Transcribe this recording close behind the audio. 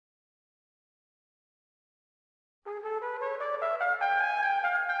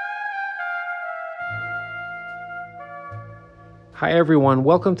Hi, everyone.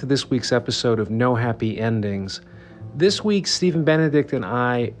 Welcome to this week's episode of No Happy Endings. This week, Stephen Benedict and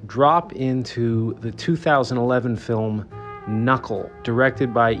I drop into the 2011 film Knuckle,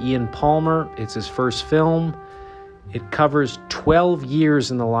 directed by Ian Palmer. It's his first film. It covers 12 years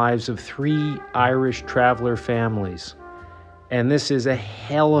in the lives of three Irish traveler families. And this is a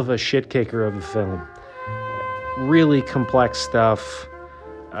hell of a shit kicker of a film. Really complex stuff,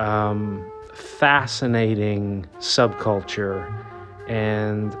 fascinating subculture.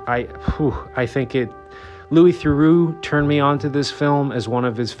 And I think Louis Theroux turned me on to this film as one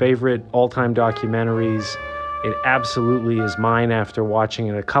of his favorite all-time documentaries. It absolutely is mine after watching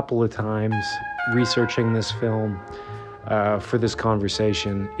it a couple of times, researching this film for this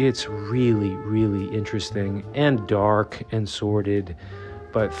conversation. It's really, really interesting and dark and sordid,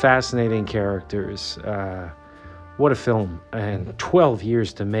 but fascinating characters. What a film. And 12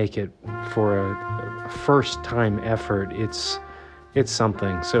 years to make it for a first-time effort. It's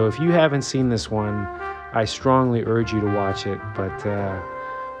something. So if you haven't seen this one, I strongly urge you to watch it. But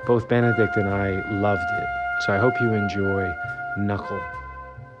both Benedict and I loved it. So I hope you enjoy Knuckle.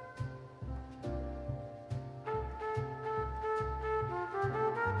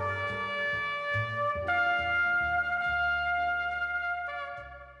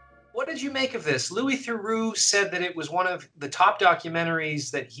 What did you make of this? Louis Theroux said that it was one of the top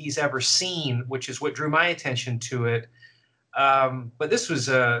documentaries that he's ever seen, which is what drew my attention to it. But this was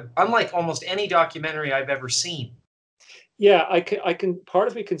unlike almost any documentary I've ever seen. Yeah, I can. Part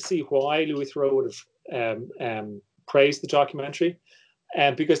of me can see why Louis Theroux would have praised the documentary,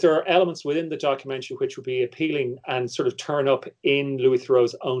 because there are elements within the documentary which would be appealing and sort of turn up in Louis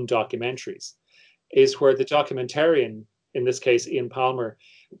Theroux's own documentaries. Is where the documentarian, in this case Ian Palmer,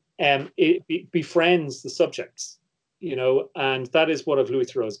 befriends the subjects, and that is one of Louis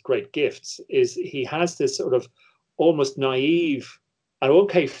Theroux's great gifts. Is he has this sort of almost naive, I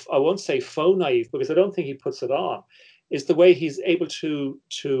won't say faux naive, because I don't think he puts it on, is the way he's able to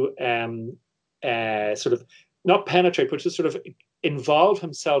sort of not penetrate, but just sort of involve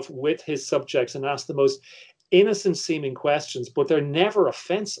himself with his subjects and ask the most innocent seeming questions, but they're never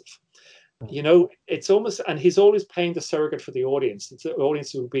offensive. It's almost, and he's always playing the surrogate for the audience. It's the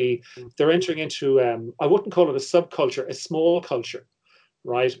audience who they're entering into, I wouldn't call it a subculture, a small culture,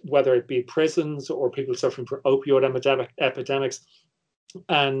 right? Whether it be prisons or people suffering from opioid epidemics.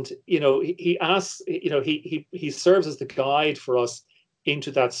 And, he asks, he serves as the guide for us into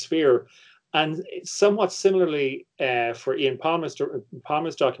that sphere. And somewhat similarly for Ian Palmer's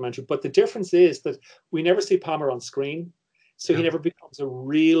documentary. But the difference is that we never see Palmer on screen. So he never becomes a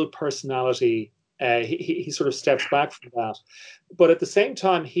real personality. He sort of steps back from that. But at the same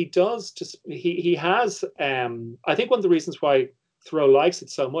time, he has, I think one of the reasons why Theroux likes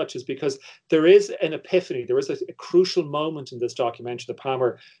it so much is because there is an epiphany. There is a crucial moment in this documentary that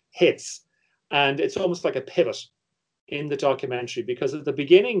Palmer hits. And it's almost like a pivot in the documentary, because at the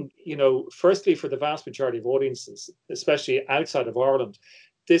beginning, firstly, for the vast majority of audiences, especially outside of Ireland,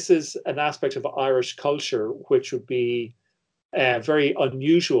 this is an aspect of Irish culture which would be very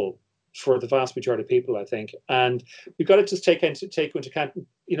unusual for the vast majority of people, I think. And we've got to just take into account,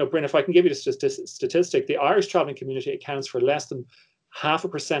 Bryn, if I can give you this statistic, the Irish traveling community accounts for less than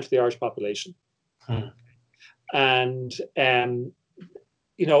 0.5% of the Irish population. And,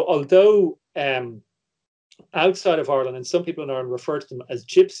 although outside of Ireland, and some people in Ireland refer to them as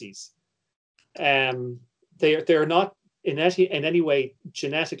gypsies, they're not in any way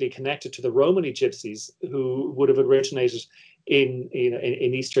genetically connected to the Romani gypsies who would have originated in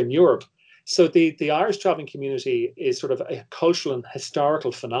Eastern Europe. So the Irish traveling community is sort of a cultural and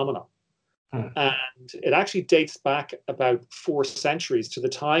historical phenomenon. And it actually dates back about 4 centuries to the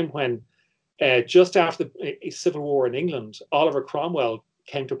time when, just after the Civil War in England, Oliver Cromwell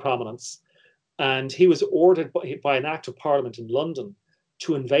came to prominence. And he was ordered by an act of Parliament in London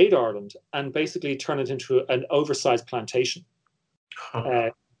to invade Ireland and basically turn it into an oversized plantation.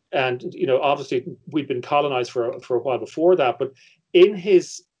 And obviously we'd been colonized for a while before that, but in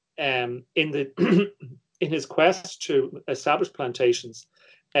his in his quest to establish plantations,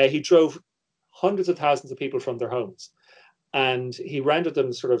 he drove hundreds of thousands of people from their homes, and he rendered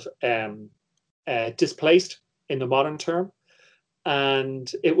them sort of displaced in the modern term.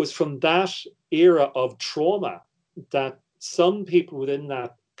 And it was from that era of trauma that some people within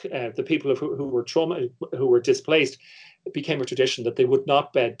that, the people who were displaced, it became a tradition that they would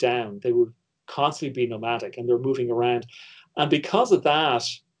not bed down. They would constantly be nomadic, and they're moving around. And because of that,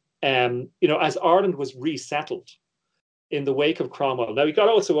 as Ireland was resettled in the wake of Cromwell, now you got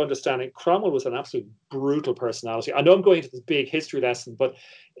to also understand that Cromwell was an absolute brutal personality. I know I'm going into this big history lesson, but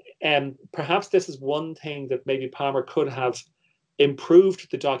perhaps this is one thing that maybe Palmer could have improved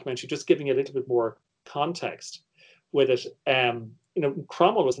the documentary, just giving a little bit more context with it.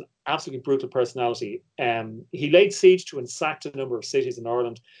 Cromwell was an absolutely brutal personality. He laid siege to and sacked a number of cities in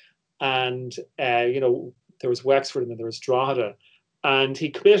Ireland, and there was Wexford and then there was Drogheda, and he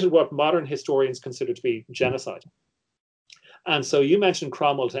committed what modern historians consider to be genocide. And so you mentioned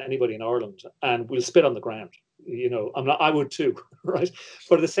Cromwell to anybody in Ireland, and we'll spit on the ground. I would too, right?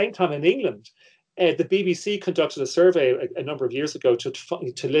 But at the same time, in England, the BBC conducted a survey a number of years ago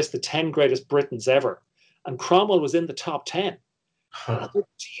to list the 10 greatest Britons ever, and Cromwell was in the top 10. Huh. Do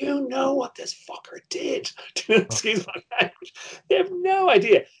you know what this fucker did? Excuse my language. They have no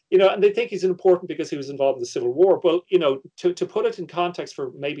idea. And they think he's important because he was involved in the Civil War. Well, to put it in context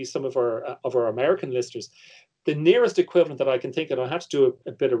for maybe some of our American listeners, the nearest equivalent that I can think of, I had to do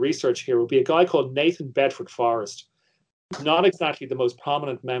a bit of research here, would be a guy called Nathan Bedford Forrest. Not exactly the most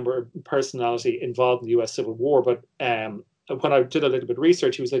prominent personality involved in the US Civil War, but when I did a little bit of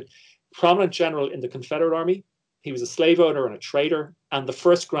research, he was a prominent general in the Confederate Army. He was a slave owner and a trader, and the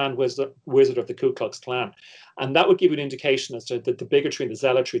first Grand Wizard of the Ku Klux Klan. And that would give you an indication as to the bigotry and the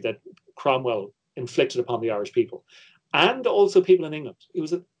zealotry that Cromwell inflicted upon the Irish people, and also people in England. He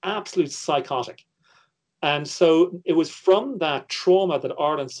was an absolute psychotic. And so it was from that trauma that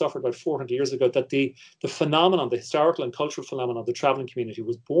Ireland suffered about 400 years ago that the phenomenon, the historical and cultural phenomenon of the traveling community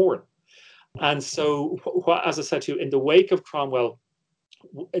was born. And so, as I said to you, in the wake of Cromwell,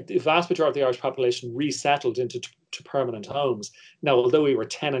 the vast majority of the Irish population resettled into permanent homes. Now, although we were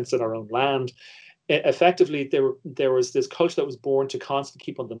tenants in our own land, effectively there was this culture that was born to constantly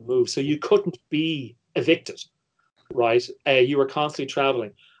keep on the move. So you couldn't be evicted, right? You were constantly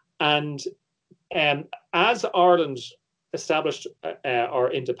traveling. And as Ireland established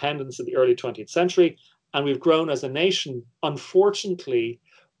our independence in the early 20th century, and we've grown as a nation, unfortunately,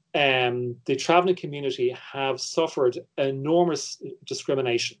 the traveling community have suffered enormous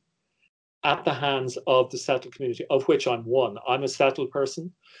discrimination at the hands of the settled community, of which I'm one. I'm a settled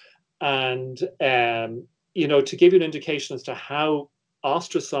person. And, to give you an indication as to how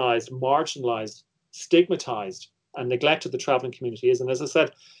ostracized, marginalized, stigmatized, and neglected the traveling community is. And as I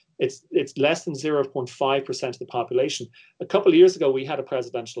said, it's less than 0.5% of the population. A couple of years ago, we had a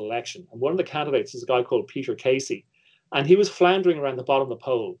presidential election, and one of the candidates is a guy called Peter Casey, and he was floundering around the bottom of the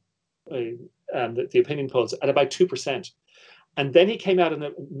poll, the opinion polls, at about 2%. And then he came out and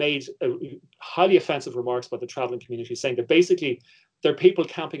made highly offensive remarks about the traveling community, saying that basically they're people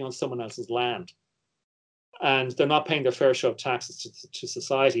camping on someone else's land, and they're not paying their fair share of taxes to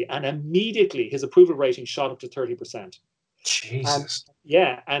society. And immediately his approval rating shot up to 30%. Jesus.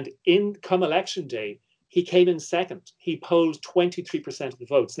 And in come election day, he came in second. He polled 23% of the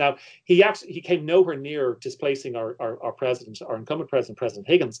votes. Now, he came nowhere near displacing our president, our incumbent president, President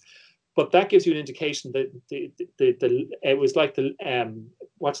Higgins. But that gives you an indication that it was like the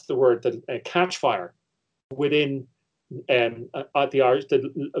catch fire within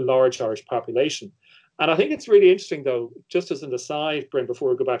the large Irish population. And I think it's really interesting, though, just as an aside, Bryn, before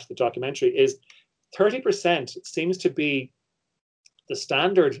we go back to the documentary, is 30% seems to be the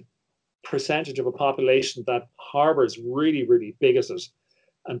standard percentage of a population that harbors really, really bigoted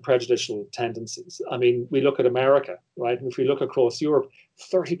and prejudicial tendencies. I mean, we look at America, right? And if we look across Europe,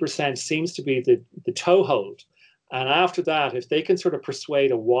 30% seems to be the toehold. And after that, if they can sort of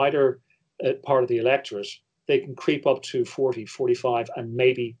persuade a wider part of the electorate, they can creep up to 40, 45, and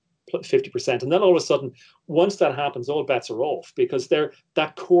maybe 50%. And then all of a sudden, once that happens, all bets are off, because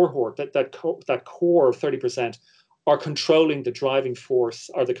that core of 30% are controlling the driving force,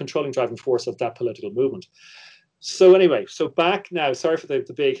 or the controlling driving force of that political movement. So anyway, so back now, sorry for the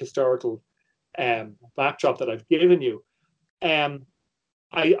big historical backdrop that I've given you.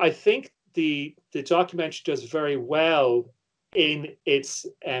 I think the documentary does very well in its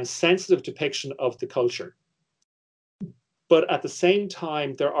sensitive depiction of the culture. But at the same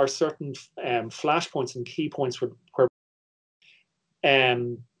time, there are certain flashpoints and key points where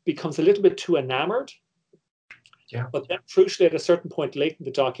becomes a little bit too enamored. Yeah. But then, crucially, at a certain point late in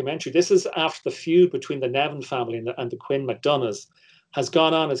the documentary, this is after the feud between the Nevin family and the Quinn McDonaghs has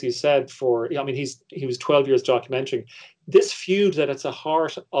gone on, as you said, he was 12 years documenting. This feud that is at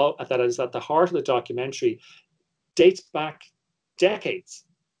the heart of the documentary dates back decades,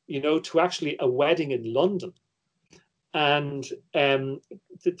 to actually a wedding in London. And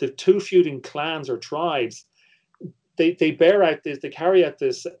the two feuding clans or tribes, they carry out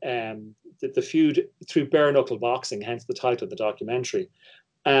this the feud through bare knuckle boxing, hence the title of the documentary.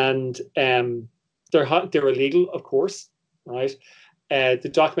 And they're illegal, of course, right? The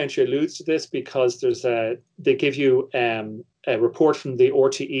documentary alludes to this because they give you a report from the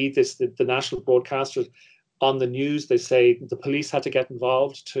RTE, the national broadcaster, on the news, they say the police had to get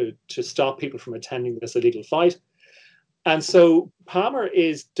involved to stop people from attending this illegal fight. And so Palmer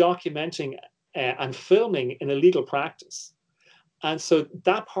is documenting and filming an illegal practice. And so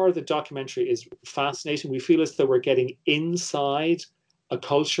that part of the documentary is fascinating. We feel as though we're getting inside a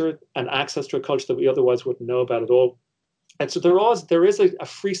culture and access to a culture that we otherwise wouldn't know about at all. And so there is a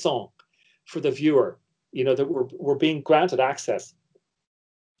frisson for the viewer, that we're being granted access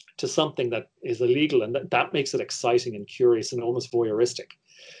to something that is illegal, and that makes it exciting and curious and almost voyeuristic.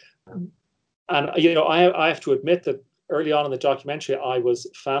 And I have to admit that early on in the documentary, I was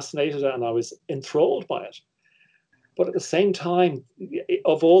fascinated and I was enthralled by it. But at the same time,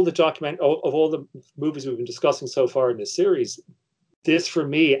 of all the movies we've been discussing so far in this series, this for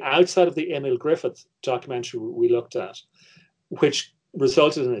me, outside of the Emil Griffith documentary we looked at, which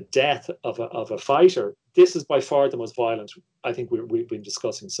resulted in a death of a fighter, this is by far the most violent I think we've been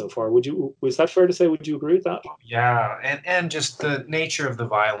discussing so far. Was that fair to say? Would you agree with that? Yeah, and just the nature of the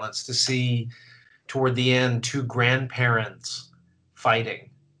violence, to see toward the end two grandparents fighting,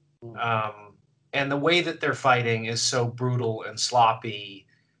 and the way that they're fighting is so brutal and sloppy,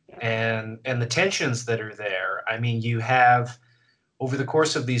 and the tensions that are there. I mean, you have, over the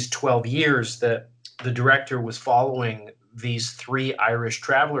course of these 12 years that the director was following these three Irish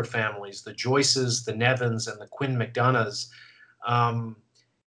traveler families, the Joyces, the Nevins, and the Quinn McDonoughs.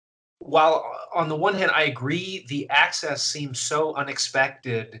 While on the one hand, I agree, the access seems so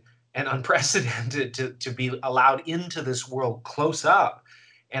unexpected and unprecedented to be allowed into this world close up.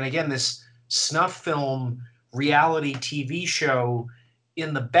 And again, this snuff film reality TV show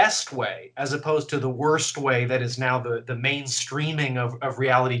in the best way, as opposed to the worst way that is now the mainstreaming of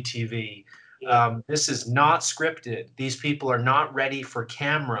reality TV. This is not scripted. These people are not ready for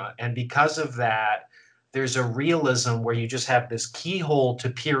camera. And because of that, there's a realism where you just have this keyhole to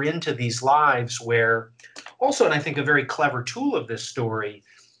peer into these lives where also, and I think a very clever tool of this story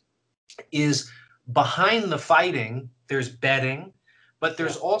is behind the fighting, there's betting, but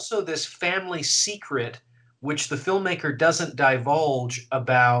there's also this family secret which the filmmaker doesn't divulge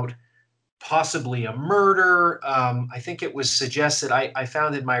about possibly a murder. I think it was suggested, I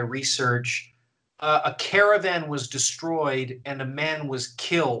found in my research, a caravan was destroyed and a man was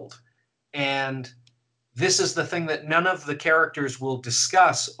killed. And this is the thing that none of the characters will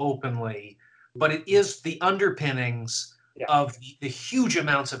discuss openly, but it is the underpinnings of the huge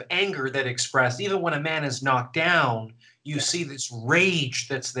amounts of anger that expressed. Even when a man is knocked down, you see this rage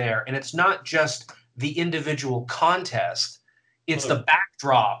that's there. And it's not just the individual contest, it's the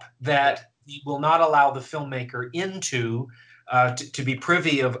backdrop that will not allow the filmmaker into to be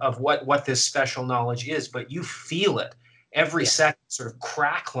privy of what this special knowledge is, but you feel it every second sort of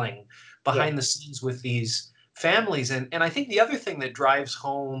crackling behind the scenes with these families. And I think the other thing that drives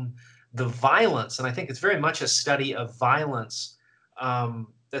home the violence, and I think it's very much a study of violence,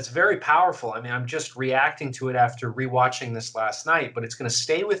 that's very powerful. I mean, I'm just reacting to it after rewatching this last night, but it's going to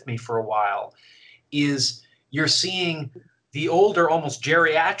stay with me for a while, is you're seeing the older, almost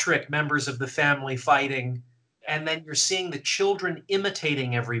geriatric members of the family fighting, and then you're seeing the children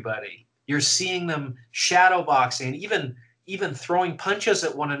imitating everybody. You're seeing them shadowboxing, even throwing punches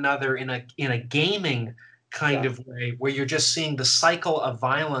at one another in a gaming kind of way, where you're just seeing the cycle of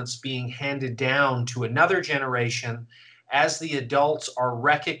violence being handed down to another generation as the adults are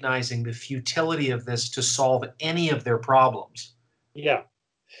recognizing the futility of this to solve any of their problems. That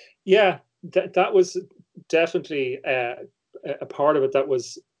was definitely a part of it that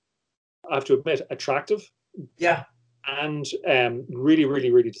was, I have to admit, attractive. And really,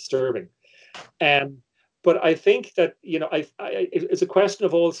 really, really disturbing. But I think that, it's a question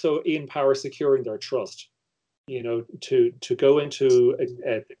of also Ian Power securing their trust, to go into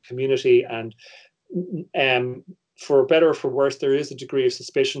a community, and for better or for worse, there is a degree of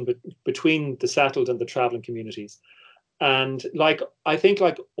suspicion between the settled and the traveling communities. And I think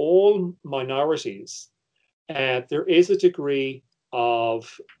like all minorities, there is a degree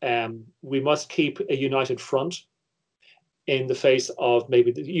of we must keep a united front in the face of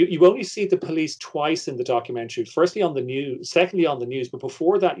maybe you only see the police twice in the documentary. Firstly on the news, secondly on the news, but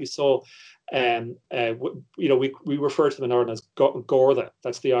before that you saw we refer to them in Ireland as Garda.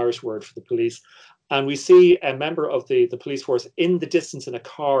 That's the Irish word for the police. And we see a member of the police force in the distance in a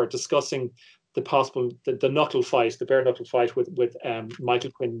car discussing the possible the knuckle fight, the bare knuckle fight with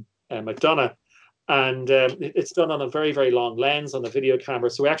Michael Quinn McDonough. And it's done on a very, very long lens on a video camera,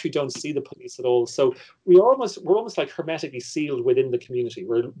 so we actually don't see the police at all. So we're almost like hermetically sealed within the community.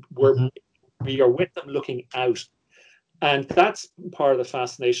 We are with them looking out, and that's part of the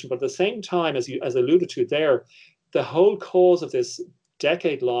fascination. But at the same time, as alluded to there, the whole cause of this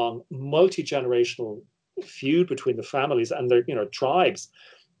decade-long multi-generational feud between the families and their tribes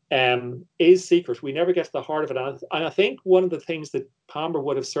is secret. We never get to the heart of it. And I think one of the things that Palmer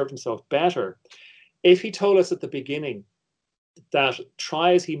would have served himself better if he told us at the beginning that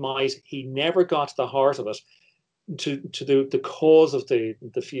try as he might, he never got to the heart of it, to the cause of the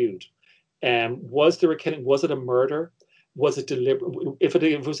feud. Was there a killing? Was it a murder? Was it deliberate? If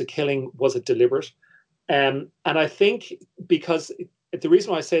it was a killing, was it deliberate? And I think because the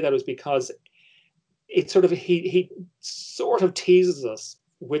reason why I say that is because it sort of he sort of teases us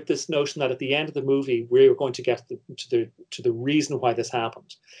with this notion that at the end of the movie we're going to get to the reason why this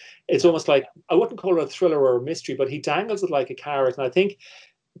happened. It's almost like, I wouldn't call it a thriller or a mystery, but he dangles it like a carrot. And I think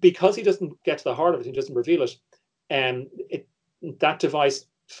because he doesn't get to the heart of it, he doesn't reveal it, and that device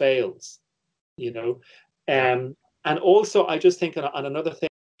fails, and also I just think on another thing,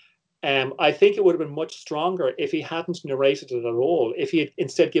 I think it would have been much stronger if he hadn't narrated it at all, if he had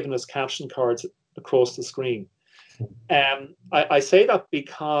instead given us caption cards across the screen. I say that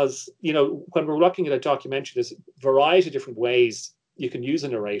because, when we're looking at a documentary, there's a variety of different ways you can use a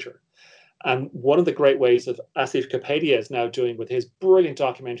narrator. And one of the great ways that Asif Kapadia is now doing with his brilliant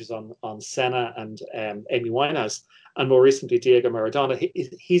documentaries on Senna and Amy Winehouse, and more recently Diego Maradona,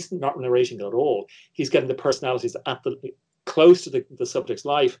 he's not narrating at all. He's getting the personalities close to the subject's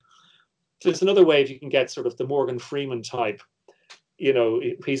life. There's another way if you can get sort of the Morgan Freeman type,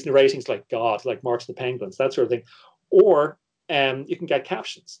 he's narrating like God, like March of the Penguins, that sort of thing. Or you can get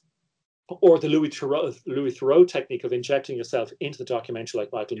captions. Or the Louis Theroux technique of injecting yourself into the documentary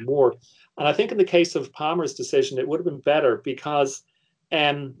like Michael Moore. And I think in the case of Palmer's decision, it would have been better because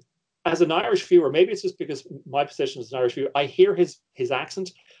as an Irish viewer, maybe it's just because my position as an Irish viewer, I hear his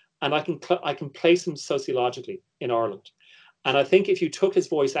accent and I can place him sociologically in Ireland. And I think if you took his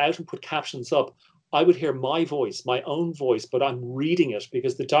voice out and put captions up, I would hear my voice, my own voice, but I'm reading it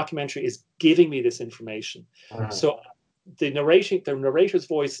because the documentary is giving me this information. Mm-hmm. So the narrator's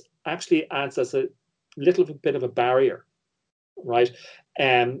voice actually adds as a little bit of a barrier, right?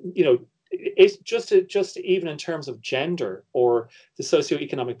 It's just even in terms of gender or the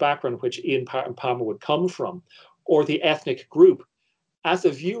socioeconomic background which Ian Palmer would come from, or the ethnic group. As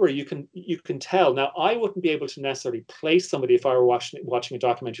a viewer, you can tell. Now, I wouldn't be able to necessarily place somebody if I were watching a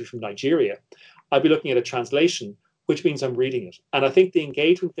documentary from Nigeria. I'd be looking at a translation, which means I'm reading it. And I think the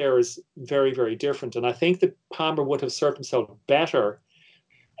engagement there is very, very different. And I think that Palmer would have served himself better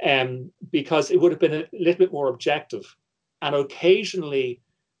because it would have been a little bit more objective. And occasionally,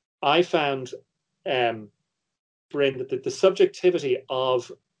 I found, Bryn, that the subjectivity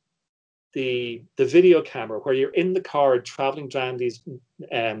of the video camera, where you're in the car traveling down these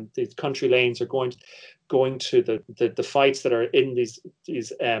country lanes, or going to the fights that are in these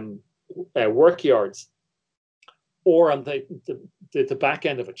work yards, or on the back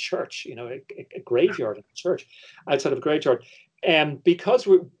end of a church, a graveyard in a church, outside of a graveyard. Because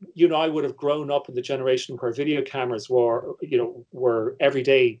I would have grown up in the generation where video cameras were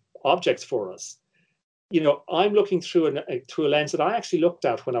everyday objects for us. I'm looking through a lens that I actually looked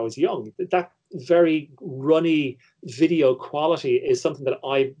at when I was young. That very runny video quality is something that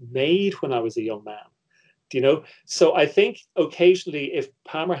I made when I was a young man. So I think occasionally, if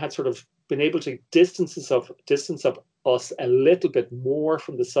Palmer had sort of been able to distance us a little bit more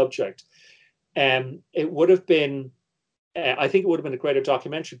from the subject, it would have been. I think it would have been a greater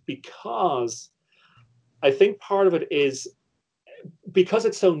documentary, because I think part of it is because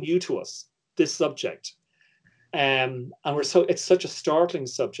it's so new to us, this subject, and it's such a startling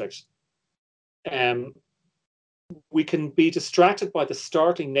subject. We can be distracted by the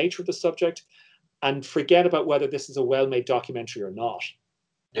startling nature of the subject and forget about whether this is a well-made documentary or not.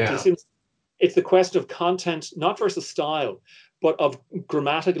 Yeah. It's the question of content, not versus style, but of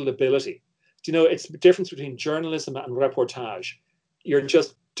grammatical ability. It's the difference between journalism and reportage. You're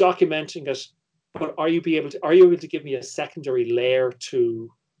just documenting it, but are you able to give me a secondary layer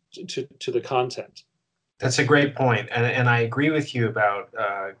to the content? That's a great point, and I agree with you about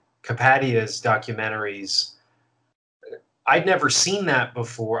Kapadia's documentaries. I'd never seen that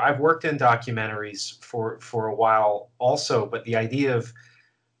before. I've worked in documentaries for a while also, but the idea of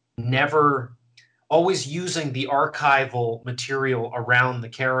never always using the archival material around the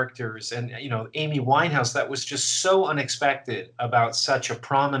characters, and Amy Winehouse, that was just so unexpected about such a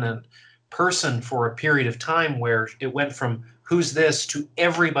prominent person for a period of time, where it went from who's this to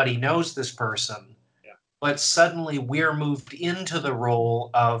everybody knows this person. Yeah. But suddenly we're moved into the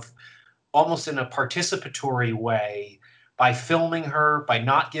role of, almost in a participatory way, by filming her, by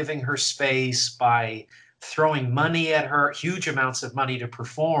not giving her space, by throwing money at her, huge amounts of money to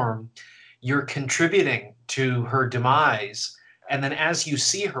perform. You're contributing to her demise. And then as you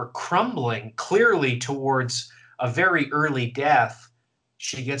see her crumbling clearly towards a very early death,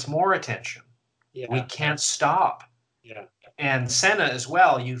 she gets more attention. Yeah. We can't stop. Yeah. And Senna as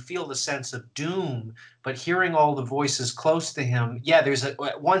well, you feel the sense of doom, but hearing all the voices close to him, yeah, there's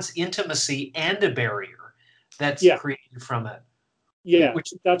at once intimacy and a barrier that's created from it. Yeah,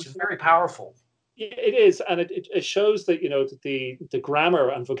 which is very powerful. It is, and it shows that, you know, that the grammar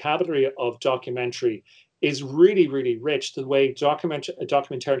and vocabulary of documentary is really, really rich. The way a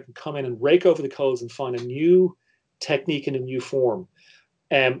documentarian can come in and rake over the coals and find a new technique and a new form.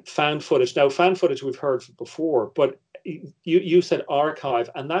 Found footage. Now, found footage we've heard before, but you said archive,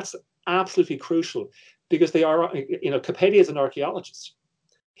 and that's absolutely crucial because they are, you know, Capadia is an archaeologist.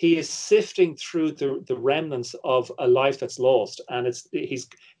 He is sifting through the remnants of a life that's lost, and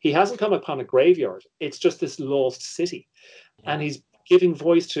he hasn't come upon a graveyard. It's just this lost city, and he's giving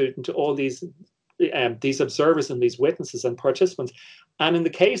voice to all these observers and these witnesses and participants. And in the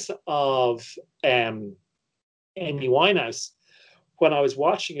case of Amy Winehouse, when I was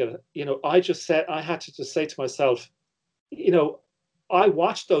watching it, you know, I had to just say to myself, you know, I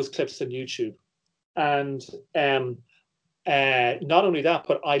watched those clips on YouTube, and not only that,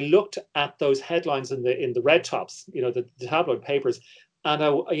 but I looked at those headlines in the red tops, you know, the tabloid papers, and I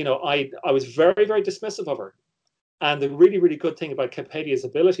was very, very dismissive of her. And the really, really good thing about Capadia's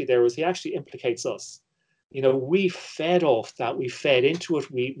ability there was he actually implicates us. You know, we fed off that, we fed into it,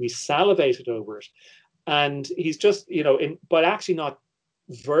 we salivated over it, and he's just, you know, but actually not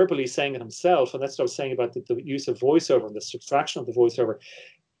verbally saying it himself. And that's what I was saying about the use of voiceover and the subtraction of the voiceover.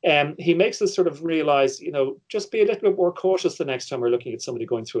 He makes us sort of realize, you know, just be a little bit more cautious the next time we're looking at somebody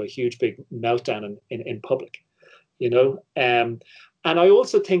going through a huge, big meltdown in public, you know. And I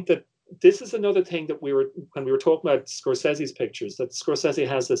also think that this is another thing that when we were talking about Scorsese's pictures, that Scorsese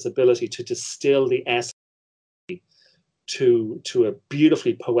has this ability to distill the essence to a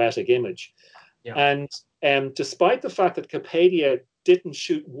beautifully poetic image. Yeah. And despite the fact that Capadia didn't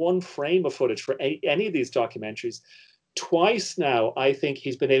shoot one frame of footage for any of these documentaries, twice now, I think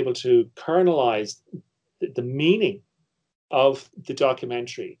he's been able to kernelize the meaning of the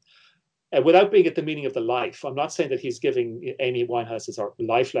documentary without being at the meaning of the life. I'm not saying that he's giving Amy Winehouse his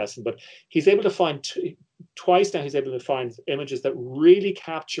life lesson, but he's able to find twice now, he's able to find images that really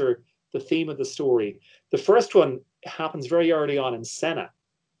capture the theme of the story. The first one happens very early on in Senna.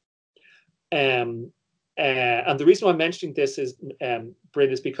 And the reason why I'm mentioning this is,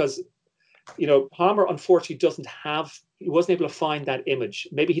 Bryn, is because, you know, Palmer unfortunately he wasn't able to find that image.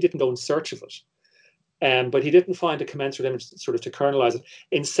 Maybe he didn't go in search of it, but he didn't find a commensurate image sort of to kernelize it.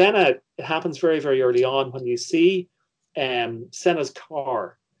 In Senna, it happens very, very early on when you see Senna's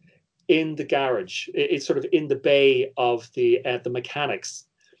car in the garage. It's sort of in the bay of the mechanics,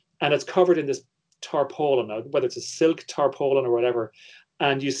 and it's covered in this tarpaulin, whether it's a silk tarpaulin or whatever.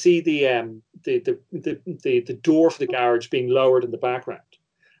 And you see the door for the garage being lowered in the background,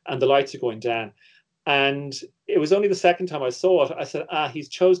 and the lights are going down. And it was only the second time I saw it, I said, he's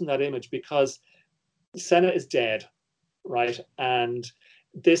chosen that image because Senna is dead, right? And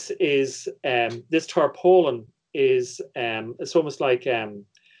this is this tarpaulin is it's almost like a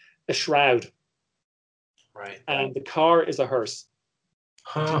shroud, right? And the car is a hearse.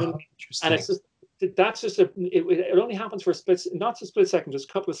 Interesting. And it's just it only happens for not a split second, just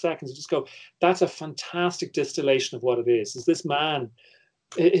a couple of seconds. You just go, that's a fantastic distillation of what it is. Is this man?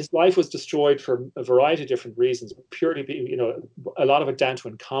 His life was destroyed for a variety of different reasons, purely, you know, a lot of it down to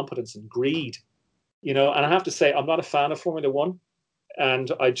incompetence and greed, you know. And I have to say, I'm not a fan of Formula One.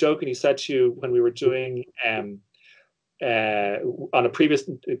 And I jokingly said to you when we were doing on a previous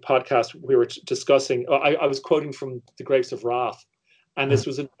podcast, we were discussing. I was quoting from The Grapes of Wrath, and this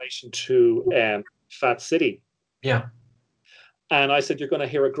was in relation to Fat City. Yeah. And I said, you're going to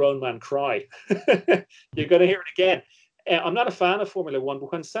hear a grown man cry. You're going to hear it again. I'm not a fan of Formula One,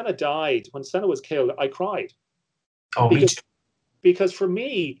 but when Senna died, when Senna was killed, I cried. Oh, me too. Because for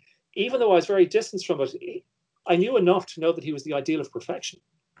me, even though I was very distant from it, I knew enough to know that he was the ideal of perfection.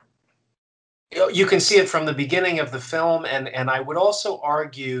 You can see it from the beginning of the film, and I would also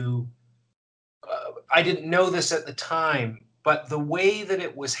argue, I didn't know this at the time, but the way that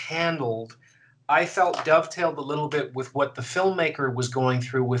it was handled, I felt dovetailed a little bit with what the filmmaker was going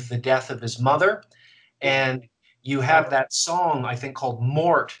through with the death of his mother. And you have that song, I think, called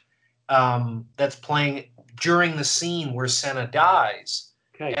Mort, that's playing during the scene where Senna dies.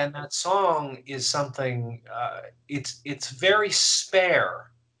 Okay. And that song is something, it's very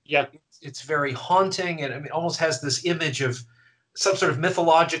spare. Yeah. It's very haunting, and it almost has this image of some sort of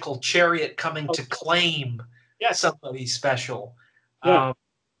mythological chariot coming to claim somebody special. Yeah.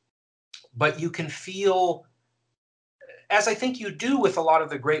 But you can feel, as I think you do with a lot of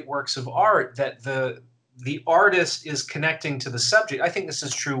the great works of art, that the artist is connecting to the subject. I think this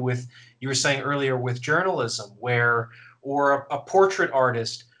is true with, you were saying earlier, with journalism, where, or a portrait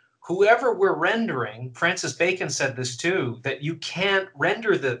artist, whoever we're rendering, Francis Bacon said this too, that you can't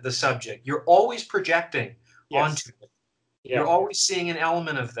render the subject. You're always projecting onto it. Yeah. You're always seeing an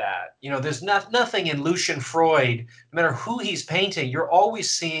element of that. You know, there's nothing in Lucian Freud, no matter who he's painting, you're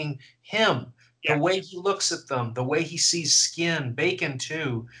always seeing him, the way he looks at them, the way he sees skin, Bacon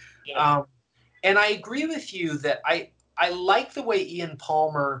too. Yeah. And I agree with you that I like the way Ian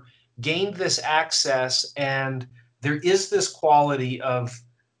Palmer gained this access, and there is this quality of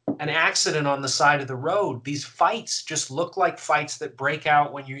an accident on the side of the road. These fights just look like fights that break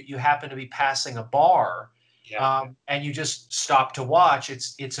out when you happen to be passing a bar, and you just stop to watch.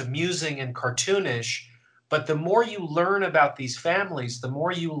 It's amusing and cartoonish, but the more you learn about these families, the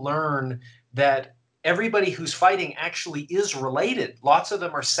more you learn that everybody who's fighting actually is related. Lots of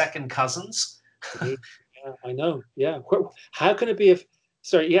them are second cousins. Yeah, I know. Yeah. How can it be if,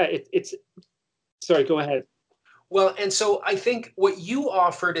 sorry, yeah, it's, sorry, go ahead. Well, and so I think what you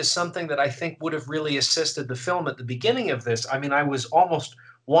offered is something that I think would have really assisted the film at the beginning of this. I mean, I was almost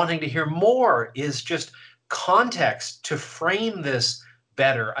wanting to hear more, is just context to frame this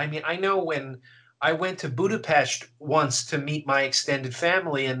better. I mean, I know when I went to Budapest once to meet my extended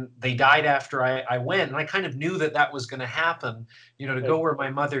family, and they died after I went, and I kind of knew that that was going to happen, you know, to go where my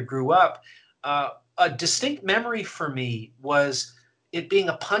mother grew up. A distinct memory for me was it being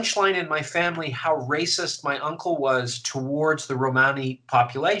a punchline in my family how racist my uncle was towards the Romani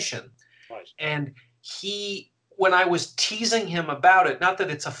population. Right. And he, when I was teasing him about it, not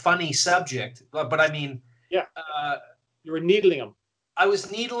that it's a funny subject, but I mean, you were needling him. I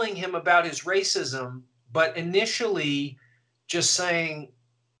was needling him about his racism, but initially just saying,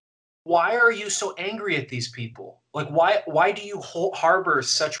 why are you so angry at these people? Like, why do you harbor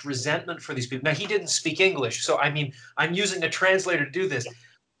such resentment for these people? Now, he didn't speak English, so I mean, I'm using a translator to do this,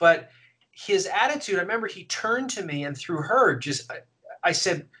 but his attitude, I remember he turned to me, and through her, I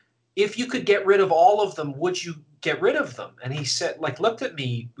said, if you could get rid of all of them, would you get rid of them? And he said, like, looked at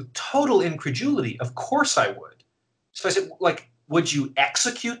me with total incredulity. Of course I would. So I said, like, would you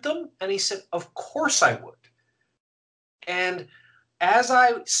execute them? And he said, of course I would. And as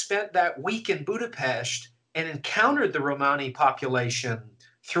I spent that week in Budapest and encountered the Romani population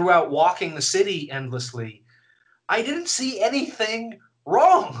throughout walking the city endlessly, I didn't see anything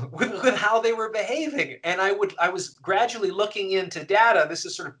wrong with how they were behaving. And I was gradually looking into data. This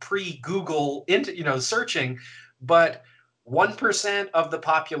is sort of pre-Google searching, but 1% of the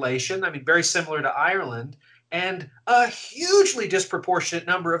population, I mean, very similar to Ireland, and a hugely disproportionate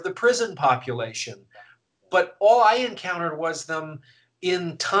number of the prison population. But all I encountered was them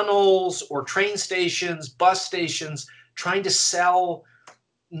in tunnels or train stations, bus stations, trying to sell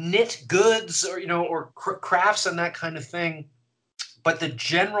knit goods or crafts and that kind of thing. But the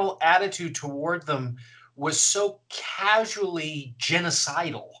general attitude toward them was so casually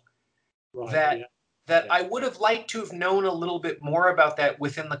genocidal that I would have liked to have known a little bit more about that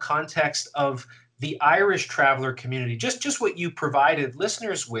within the context of the Irish traveler community, just what you provided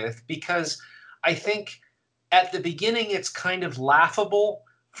listeners with, because I think at the beginning it's kind of laughable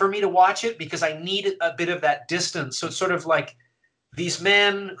for me to watch it because I need a bit of that distance. So it's sort of like these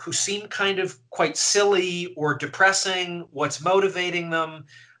men who seem kind of quite silly or depressing, what's motivating them?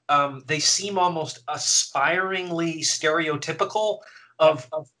 They seem almost aspiringly stereotypical of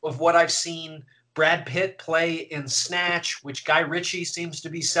what I've seen Brad Pitt play in Snatch, which Guy Ritchie seems to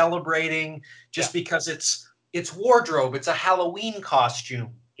be celebrating just because it's wardrobe. It's a Halloween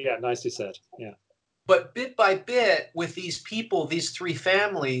costume. Yeah, nicely said. Yeah. But bit by bit, with these people, these three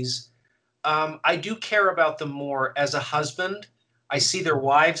families, I do care about them more as a husband. I see their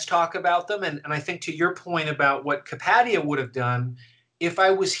wives talk about them. And I think to your point about what Capadia would have done, if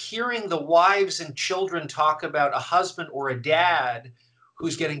I was hearing the wives and children talk about a husband or a dad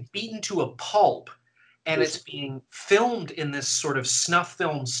who's getting beaten to a pulp, and it's being filmed in this sort of snuff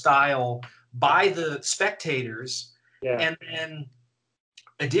film style by the spectators, and then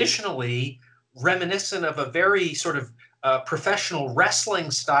additionally, reminiscent of a very sort of professional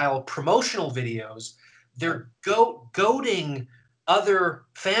wrestling style promotional videos, they're goading other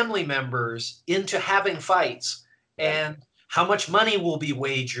family members into having fights and how much money will be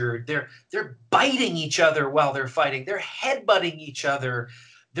wagered. They're biting each other while they're fighting. They're headbutting each other.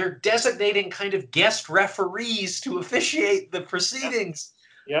 They're designating kind of guest referees to officiate the proceedings.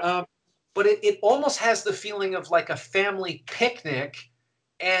 But it almost has the feeling of like a family picnic.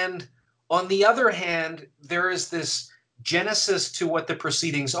 And on the other hand, there is this genesis to what the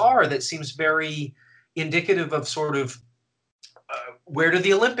proceedings are that seems very indicative of sort of where do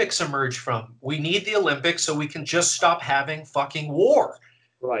the Olympics emerge from? We need the Olympics so we can just stop having fucking war.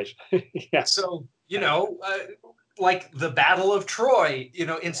 Right. Yeah. So, like the Battle of Troy,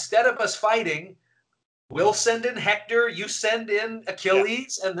 instead of us fighting, we'll send in Hector, you send in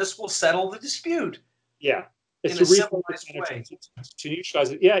Achilles, and this will settle the dispute. Yeah. It's in a civilized way. To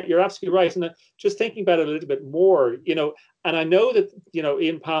neutralize it. Yeah, you're absolutely right. And just thinking about it a little bit more, and I know that,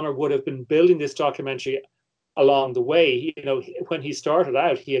 Ian Palmer would have been building this documentary along the way. When he started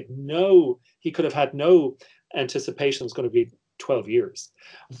out, he could have had no anticipation it was going to be 12 years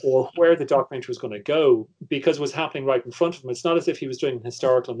or where the documentary was going to go, because it was happening right in front of him. It's not as if he was doing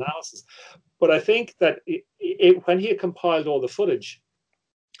historical analysis. But I think that when he had compiled all the footage,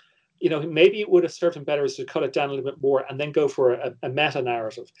 maybe it would have served him better is to cut it down a little bit more and then go for a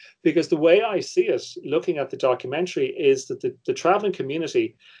meta-narrative. Because the way I see it, looking at the documentary, is that the traveling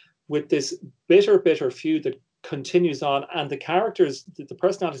community, with this bitter feud that continues on, and the characters, the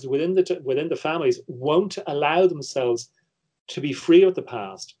personalities within the families won't allow themselves to be free of the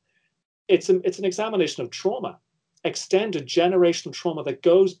past. It's an examination of trauma, extended generational trauma that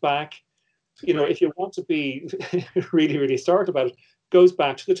goes back, if you want to be really, really stark about it, goes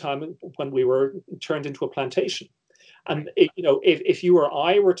back to the time when we were turned into a plantation. And if you or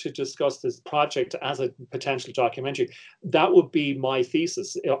I were to discuss this project as a potential documentary, that would be my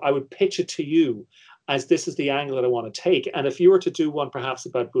thesis. I would pitch it to you as this is the angle that I want to take. And if you were to do one perhaps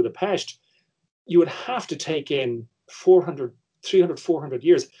about Budapest, you would have to take in 400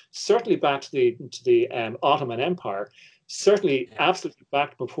 years, certainly back to the Ottoman Empire, certainly absolutely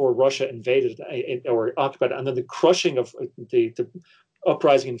back before Russia invaded or occupied, and then the crushing of the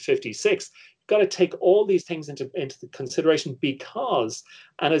uprising in 56. You've got to take all these things into the consideration because,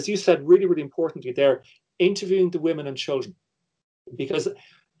 and as you said, really, really importantly, they're interviewing the women and children. Because,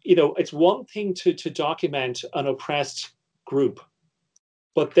 it's one thing to document an oppressed group,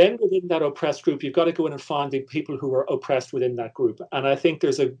 but then within that oppressed group, you've got to go in and find the people who are oppressed within that group. And I think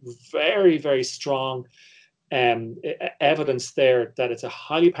there's a very, very strong evidence there that it's a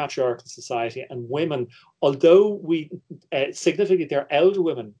highly patriarchal society, and women, although significantly they're elder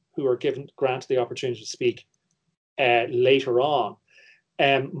women who are granted the opportunity to speak later on.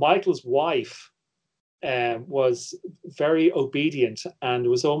 Michael's wife was very obedient, and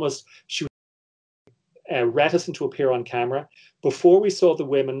she was reticent to appear on camera. Before we saw the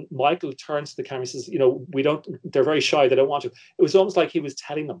women, Michael turns to the camera and says, they're very shy, they don't want to. It was almost like he was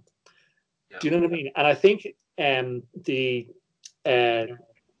telling them. Yeah. Do you know what I mean? And I think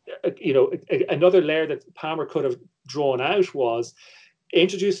another layer that Palmer could have drawn out was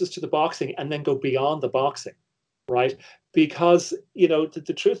introduce us to the boxing and then go beyond the boxing, right? Because,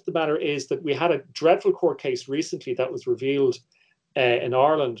 the truth of the matter is that we had a dreadful court case recently that was revealed in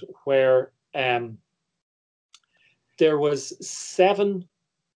Ireland where there was 7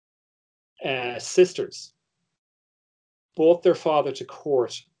 sisters brought their father to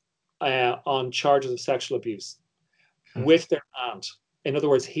court on charges of sexual abuse with their aunt. In other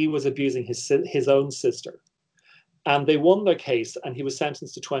words, he was abusing his own sister. And they won their case, and he was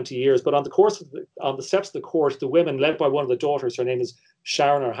sentenced to 20 years. But on the steps of the court, the women, led by one of the daughters, her name is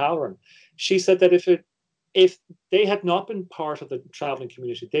Sharon O'Halloran, she said that if they had not been part of the traveling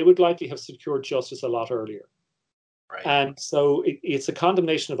community, they would likely have secured justice a lot earlier. Right. And so it's a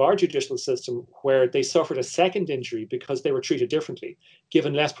condemnation of our judicial system where they suffered a second injury because they were treated differently,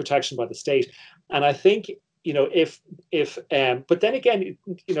 given less protection by the state. And I think, but then again,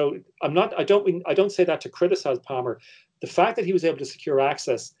 I don't say that to criticize Palmer. The fact that he was able to secure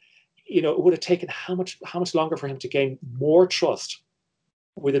access, it would have taken how much longer for him to gain more trust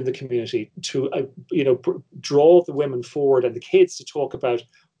within the community to, draw the women forward and the kids to talk about,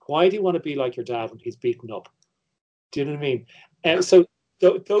 why do you want to be like your dad when he's beaten up? Do you know what I mean? And so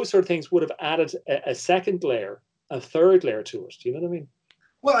those sort of things would have added a second layer, a third layer to it. Do you know what I mean?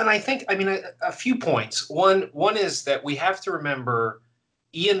 Well, and I think, a few points. One is that we have to remember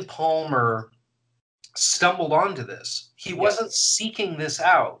Ian Palmer stumbled onto this. He wasn't seeking this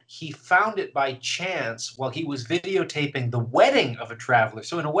out. He found it by chance while he was videotaping the wedding of a traveler.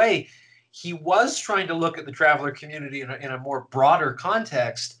 So in a way, he was trying to look at the traveler community in a more broader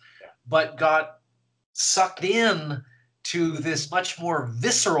context, but got sucked in to this much more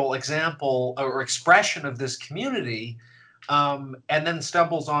visceral example or expression of this community, and then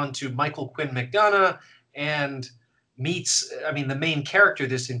stumbles on to Michael Quinn McDonough and meets, the main character,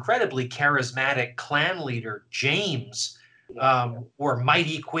 this incredibly charismatic clan leader, James, or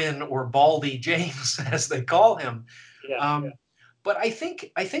Mighty Quinn, or Baldy James, as they call him. But I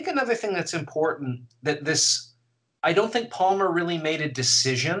think another thing that's important that this I don't think Palmer really made a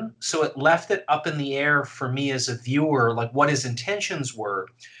decision, so it left it up in the air for me as a viewer, like what his intentions were.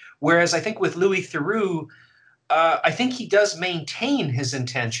 Whereas I think with Louis Theroux, I think he does maintain his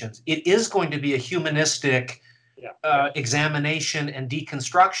intentions. It is going to be a humanistic Yeah. examination and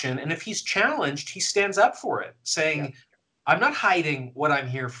deconstruction, and if he's challenged, he stands up for it, saying, I'm not hiding what I'm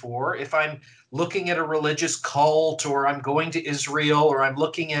here for. If I'm looking at a religious cult, or I'm going to Israel, or I'm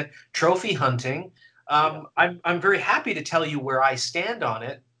looking at trophy hunting, I'm very happy to tell you where I stand on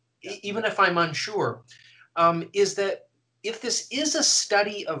it, even if I'm unsure. Is that if this is a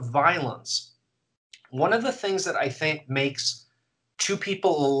study of violence, one of the things that I think makes two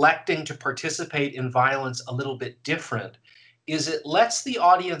people electing to participate in violence a little bit different is it lets the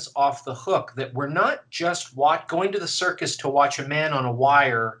audience off the hook that we're not just going to the circus to watch a man on a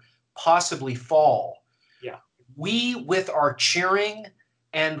wire possibly fall. Yeah. We, with our cheering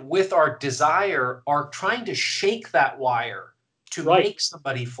and with our desire, are trying to shake that wire to make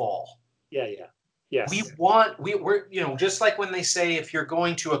somebody fall. Yeah, yeah. Yes. We're, just like when they say if you're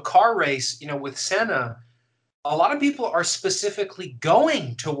going to a car race, with Senna, a lot of people are specifically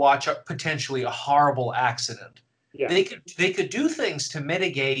going to watch potentially a horrible accident. Yeah. They could do things to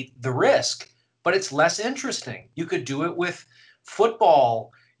mitigate the risk, but it's less interesting. You could do it with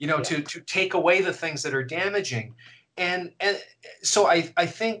football, to take away the things that are damaging. And so I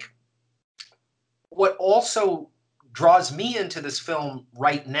think what also draws me into this film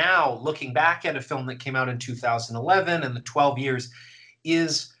right now, looking back at a film that came out in 2011 and the 12 years,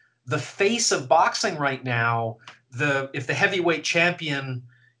 is the face of boxing right now. If the heavyweight champion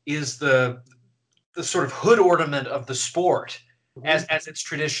is the sort of hood ornament of the sport, as it's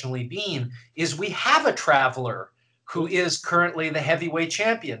traditionally been, is we have a traveler who is currently the heavyweight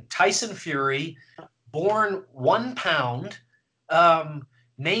champion. Tyson Fury, born 1 pound,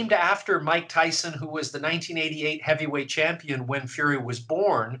 named after Mike Tyson, who was the 1988 heavyweight champion when Fury was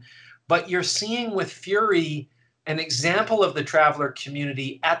born. But you're seeing with Fury an example of the traveler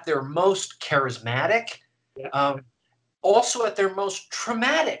community at their most charismatic, also at their most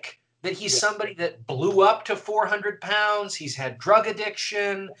traumatic, that he's somebody that blew up to 400 pounds. He's had drug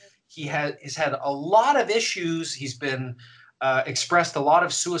addiction. He's had a lot of issues. He's been expressed a lot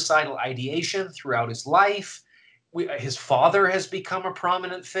of suicidal ideation throughout his life. His father has become a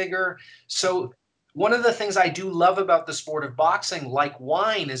prominent figure. So one of the things I do love about the sport of boxing, like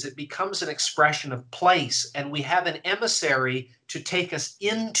wine, is it becomes an expression of place, and we have an emissary to take us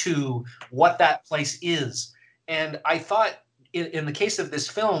into what that place is. And I thought in the case of this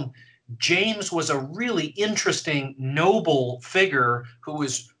film, James was a really interesting, noble figure who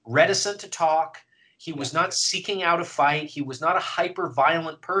was reticent to talk. He was not seeking out a fight. He was not a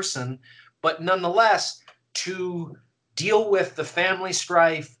hyper-violent person, but nonetheless, to deal with the family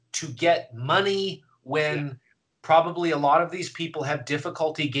strife, to get money when probably a lot of these people have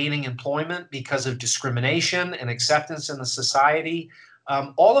difficulty gaining employment because of discrimination and acceptance in the society.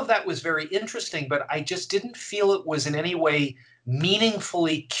 All of that was very interesting, but I just didn't feel it was in any way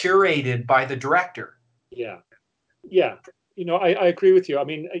meaningfully curated by the director. Yeah. I agree with you. I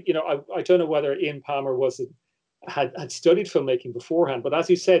mean, I don't know whether Ian Palmer had studied filmmaking beforehand, but as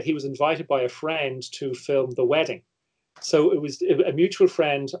you said, he was invited by a friend to film The Wedding. So it was a mutual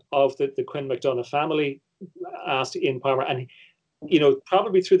friend of the Quinn McDonough family asked Ian Palmer, and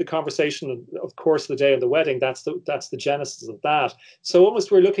probably through the conversation, of course, the day of the wedding, that's the genesis of that. So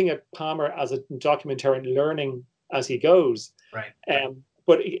almost we're looking at Palmer as a documentarian learning as he goes. Right.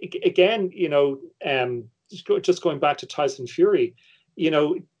 But again, just going back to Tyson Fury,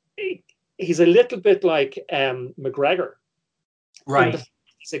 he's a little bit like McGregor. Right.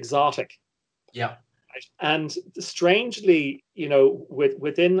 He's exotic. Yeah. And strangely,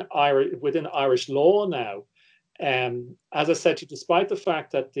 within Irish law now, as I said to you, despite the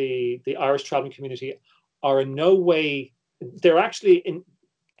fact that the Irish traveling community are in no way, they're actually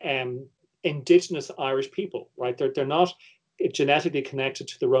indigenous Irish people, right? They're not genetically connected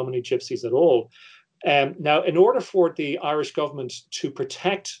to the Romani Gypsies at all. Now, in order for the Irish government to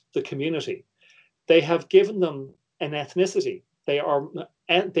protect the community, they have given them an ethnicity. They are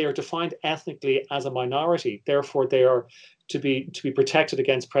defined ethnically as a minority. Therefore, they are to be protected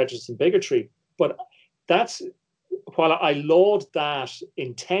against prejudice and bigotry. But while I laud that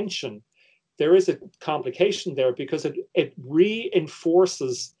intention, there is a complication there because it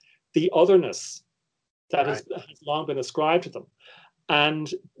reinforces the otherness that has long been ascribed to them.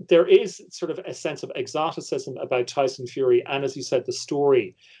 And there is sort of a sense of exoticism about Tyson Fury, and as you said, the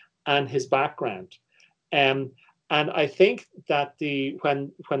story and his background. And I think that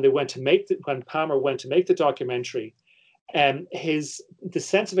when Palmer went to make the documentary, The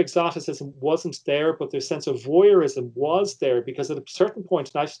sense of exoticism wasn't there, but the sense of voyeurism was there, because at a certain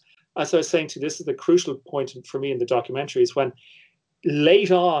point, and as I was saying to you, this is the crucial point for me in the documentary, is when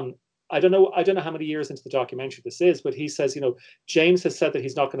late on, I don't know how many years into the documentary this is, but he says, James has said that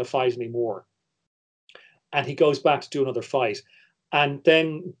he's not going to fight anymore, and he goes back to do another fight, and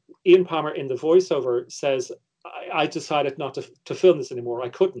then Ian Palmer in the voiceover says, I decided not to film this anymore. I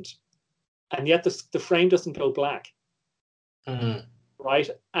couldn't, and yet the frame doesn't go black. Mm-hmm.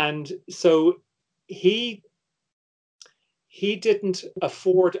 Right, and so he didn't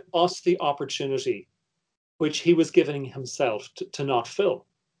afford us the opportunity which he was giving himself to not film.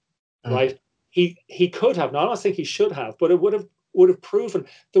 Mm-hmm. Right, he could have. Now, I don't think he should have, but it would have proven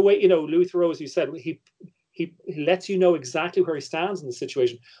the way, Louis Theroux, as you said, he lets you know exactly where he stands in the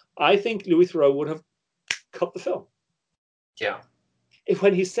situation. I think Louis Theroux would have cut the film. Yeah.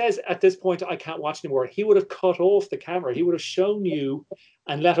 When he says at this point, I can't watch anymore, he would have cut off the camera. He would have shown you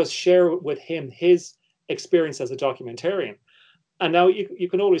and let us share with him his experience as a documentarian. And now you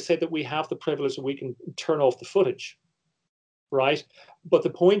can always say that we have the privilege that we can turn off the footage, right? But the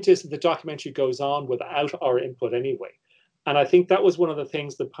point is that the documentary goes on without our input anyway. And I think that was one of the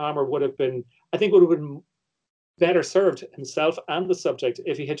things that Palmer would have been better served himself and the subject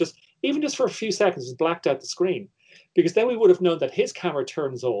if he had even just for a few seconds, blacked out the screen. Because then we would have known that his camera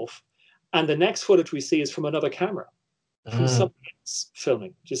turns off and the next footage we see is from another camera, from somebody else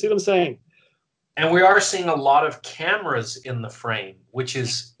filming. Do you see what I'm saying? And we are seeing a lot of cameras in the frame, which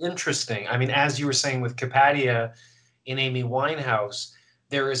is interesting. I mean, as you were saying with Capadia in Amy Winehouse,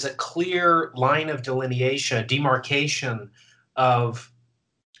 there is a clear line of delineation, demarcation of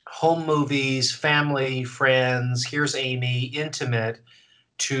home movies, family, friends, here's Amy, intimate,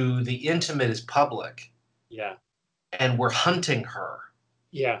 to the intimate is public. Yeah. And we're hunting her.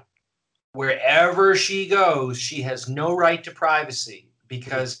 Yeah. Wherever she goes, she has no right to privacy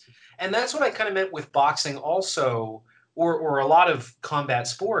because, and that's what I kind of meant with boxing also, or a lot of combat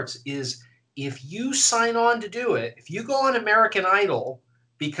sports, is if you sign on to do it, if you go on American Idol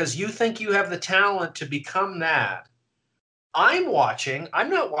because you think you have the talent to become that, I'm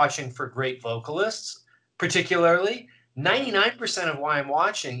not watching for great vocalists, particularly. 99% of why I'm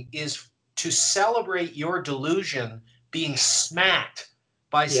watching is to celebrate your delusion being smacked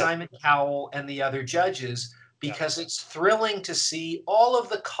by Simon Cowell and the other judges, because it's thrilling to see all of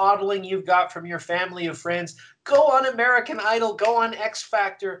the coddling you've got from your family of friends. Go on American Idol, go on X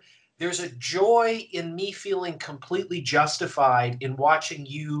Factor. There's a joy in me feeling completely justified in watching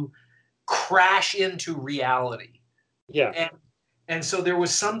you crash into reality. Yeah. And so there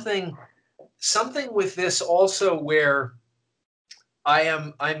was something with this also where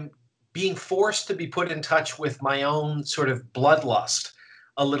I'm being forced to be put in touch with my own sort of bloodlust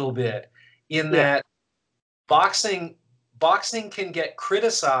a little bit, in that boxing can get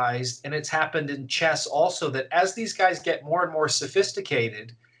criticized, and it's happened in chess also, that as these guys get more and more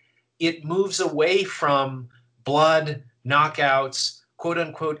sophisticated, it moves away from blood, knockouts, quote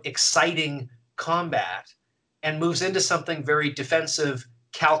unquote, exciting combat, and moves into something very defensive,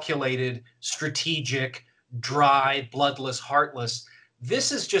 calculated, strategic, dry, bloodless, heartless.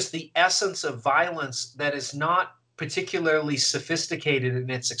 This is just the essence of violence that is not particularly sophisticated in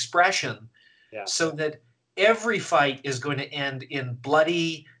its expression, so that every fight is going to end in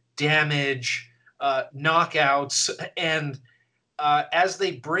bloody damage, knockouts, and as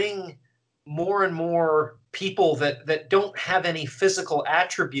they bring more and more people that don't have any physical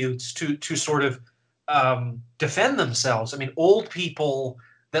attributes to sort of defend themselves. I mean, old people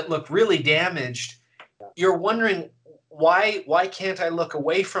that look really damaged. You're wondering, why can't I look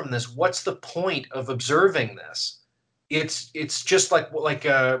away from this? What's the point of observing this? It's just like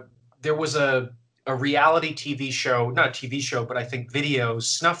there was a reality TV show, not a TV show, but I think videos,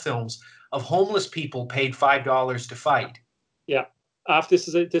 snuff films of homeless people paid $5 to fight. Yeah. After this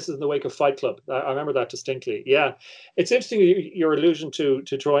is in the wake of Fight Club. I remember that distinctly. Yeah, it's interesting your allusion to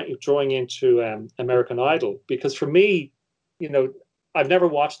drawing into American Idol, because for me, I've never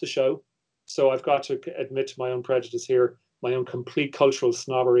watched the show, so I've got to admit to my own prejudice here, my own complete cultural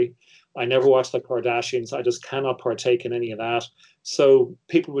snobbery. I never watched the Kardashians. I just cannot partake in any of that. So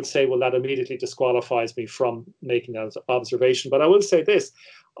people would say, well, that immediately disqualifies me from making that observation. But I will say this.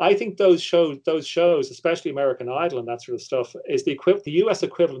 I think those shows, especially American Idol and that sort of stuff, is the US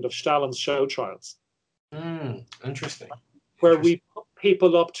equivalent of Stalin's show trials. Interesting. Where we put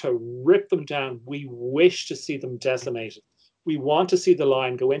people up to rip them down. We wish to see them decimated. We want to see the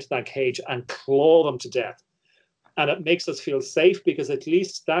lion go into that cage and claw them to death. And it makes us feel safe, because at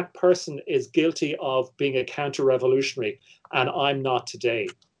least that person is guilty of being a counter-revolutionary, and I'm not today.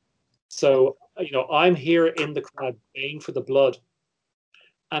 So, I'm here in the crowd paying for the blood,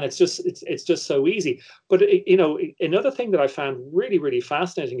 and it's just so easy. But another thing that I found really really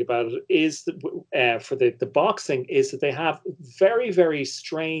fascinating about it is that for the boxing is that they have very very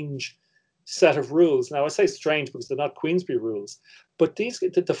strange set of rules. Now I say strange because they're not Queensberry rules, but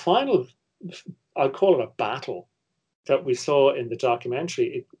the final, I'll call it a battle that we saw in the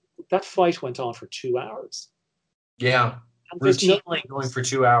documentary. That fight went on for 2 hours. Yeah, And routinely going for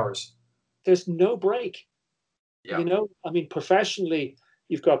 2 hours. There's no break. Yeah. I mean, professionally,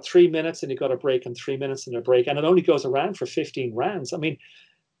 you've got 3 minutes and you've got a break and 3 minutes and a break, and it only goes around for 15 rounds. I mean,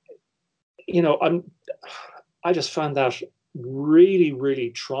 I just found that really,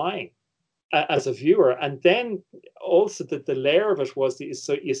 really trying as a viewer. And then also the layer of it was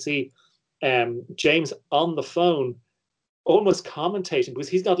so you see James on the phone almost commentating because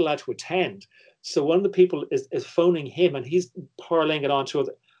he's not allowed to attend. So one of the people is phoning him and he's parlaying it on to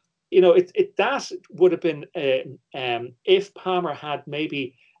other. That would have been if Palmer had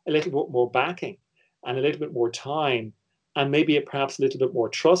maybe a little bit more backing and a little bit more time and maybe perhaps a little bit more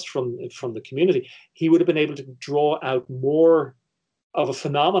trust from the community, he would have been able to draw out more of a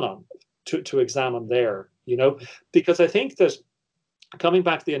phenomenon to examine there, because I think that coming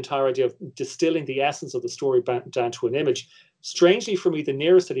back to the entire idea of distilling the essence of the story down to an image, strangely for me, the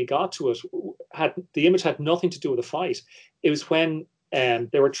nearest that he got to it the image had nothing to do with the fight. It was when they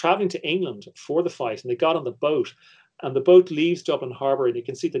were traveling to England for the fight and they got on the boat and the boat leaves Dublin Harbour and you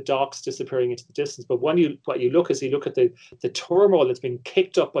can see the docks disappearing into the distance. But what you look at the turmoil that's been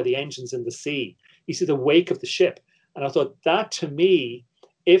kicked up by the engines in the sea. You see the wake of the ship. And I thought that, to me,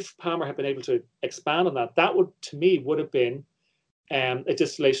 if Palmer had been able to expand on that, that would have been a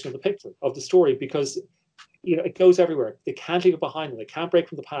distillation of the picture, of the story, because it goes everywhere. They can't leave it behind them. They can't break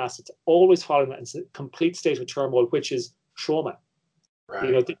from the past. It's always following that. It's a complete state of turmoil, which is trauma.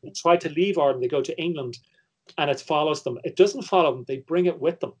 Right. They try to leave Ireland, they go to England, and it follows them. It doesn't follow them. They bring it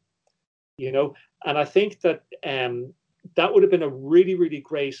with them. And I think that that would have been a really, really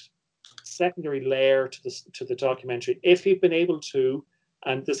great secondary layer to the documentary if he'd been able to.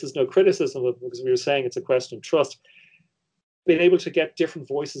 And this is no criticism of it, because we were saying it's a question of trust. Being able to get different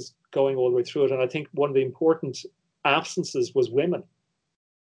voices going all the way through it. And I think one of the important absences was women.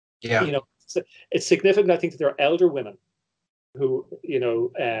 Yeah. It's significant, I think, that there are elder women who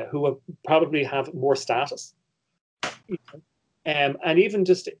probably have more status. And even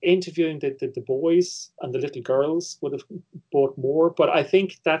just interviewing the boys and the little girls would have brought more. But I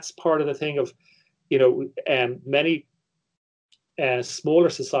think that's part of the thing of, many smaller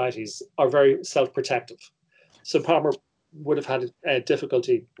societies are very self-protective. So Palmer would have had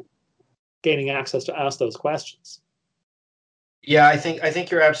difficulty gaining access to ask those questions. Yeah, I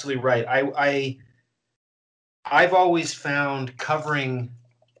think you're absolutely right. I've always found covering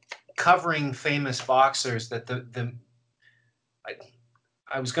famous boxers that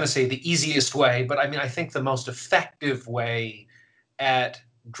I was going to say the easiest way, but I mean I think the most effective way at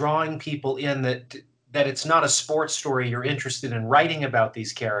drawing people in that it's not a sports story you're interested in writing about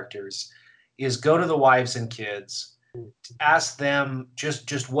these characters is go to the wives and kids. Ask them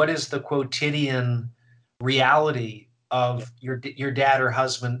just what is the quotidian reality of your dad or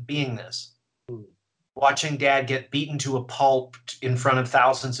husband being this. Watching dad get beaten to a pulp in front of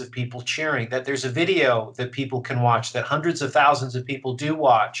thousands of people cheering, that there's a video that people can watch, that hundreds of thousands of people do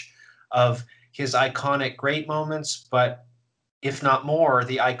watch, of his iconic great moments, but if not more,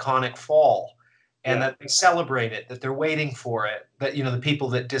 the iconic fall. And that they celebrate it, that they're waiting for it, that, the people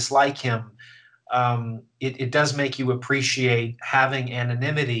that dislike him, it does make you appreciate having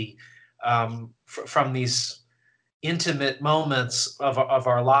anonymity from these intimate moments of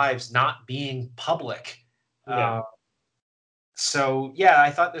our lives not being public. So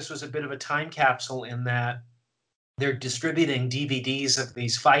I thought this was a bit of a time capsule in that they're distributing DVDs of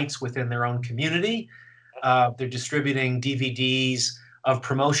these fights within their own community. They're distributing DVDs of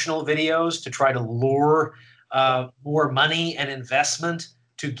promotional videos to try to lure more money and investment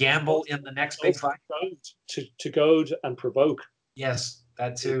to gamble in the next big fight. To goad and provoke. Yes,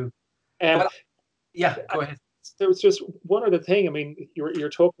 that too. But, go ahead. There was just one other thing. I mean, you're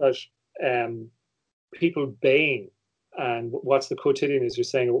talking about people baying, and what's the quotidian, as you're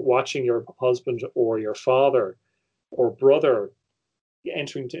saying, watching your husband or your father or brother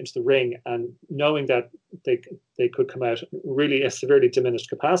entering into the ring and knowing that they could come out really a severely diminished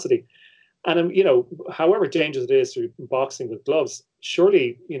capacity. And however dangerous it is through boxing with gloves,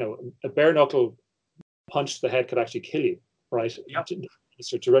 surely a bare knuckle punch to the head could actually kill you, right? Yep.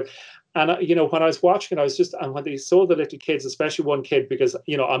 And when I was watching it, and when they saw the little kids, especially one kid, because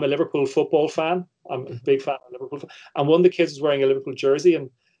I'm a Liverpool football fan, I'm a big fan of Liverpool, and one of the kids was wearing a Liverpool jersey, and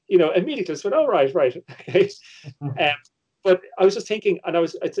immediately I said, oh, right. Okay. But I was just thinking, and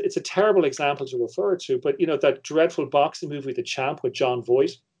it's a terrible example to refer to, but that dreadful boxing movie, The Champ, with John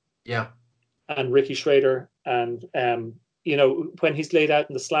Voight. Yeah. And Ricky Schrader, and when he's laid out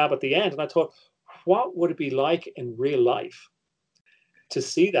in the slab at the end, and I thought, what would it be like in real life to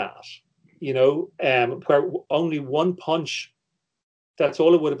see that? Where only one punch, that's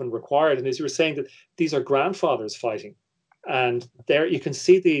all it would have been required. And as you were saying, that these are grandfathers fighting, and there you can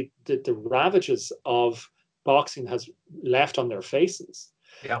see the ravages of boxing has left on their faces.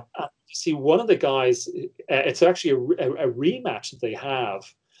 Yeah. You see one of the guys, it's actually a rematch that they have.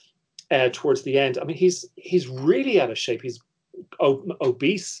 Towards the end, I mean, he's really out of shape. He's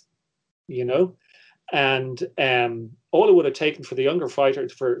obese, and all it would have taken for the younger fighter,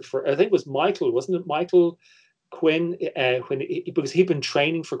 for I think it was Michael, wasn't it, Michael Quinn, because he'd been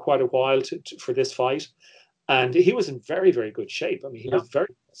training for quite a while for this fight, and he was in very, very good shape. I mean, he was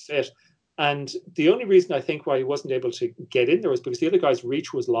very fit, and the only reason I think why he wasn't able to get in there was because the other guy's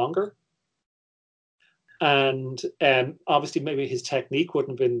reach was longer, and obviously maybe his technique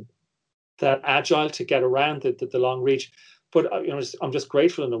wouldn't have been that agile to get around the long reach. But I'm just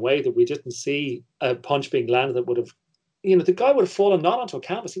grateful in a way that we didn't see a punch being landed that would have, the guy would have fallen not onto a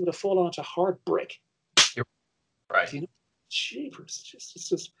canvas, he would have fallen onto hard brick. You're right. Jeepers,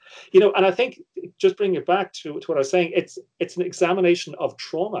 just and I think, just bringing it back to what I was saying, it's an examination of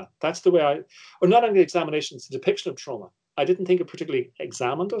trauma. That's the way or not only examination, it's a depiction of trauma. I didn't think it particularly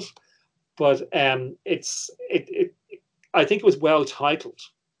examined it, but I think it was well titled.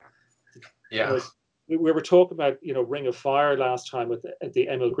 Yeah. We were talking about, Ring of Fire last time with the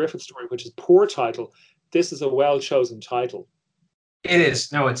Emil Griffith story, which is poor title. This is a well-chosen title. It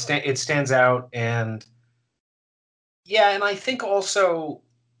is. No, it stands out. And and I think also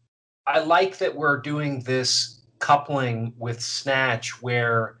I like that we're doing this coupling with Snatch,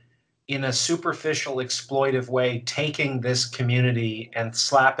 where in a superficial, exploitive way, taking this community and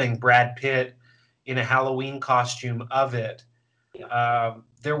slapping Brad Pitt in a Halloween costume of it. Yeah.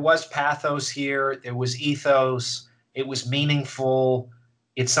 There was pathos here. There was ethos. It was meaningful.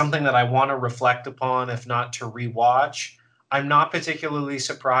 It's something that I want to reflect upon, if not to rewatch. I'm not particularly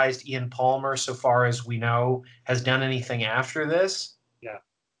surprised Ian Palmer, so far as we know, has done anything after this. Yeah.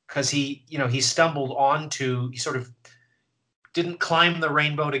 Because he sort of didn't climb the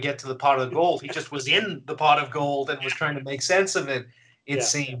rainbow to get to the pot of gold. He just was in the pot of gold and was trying to make sense of it, it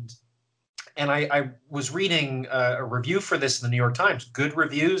seemed. And I was reading a review for this in the New York Times. Good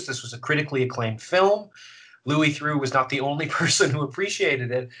reviews. This was a critically acclaimed film. Louis Theroux was not the only person who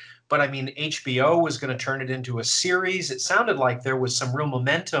appreciated it. But, I mean, HBO was going to turn it into a series. It sounded like there was some real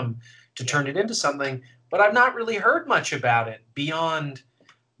momentum to turn it into something. But I've not really heard much about it beyond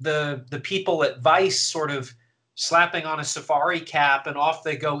the people at Vice sort of slapping on a safari cap and off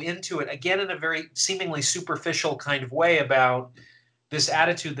they go into it, again in a very seemingly superficial kind of way, about this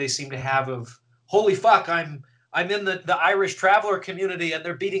attitude they seem to have of, holy fuck, I'm in the Irish traveler community and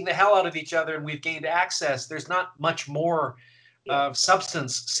they're beating the hell out of each other and we've gained access. There's not much more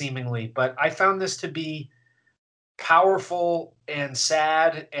substance, seemingly. But I found this to be powerful and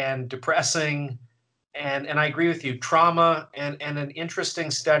sad and depressing. And I agree with you, trauma and an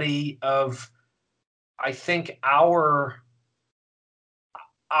interesting study of, I think, our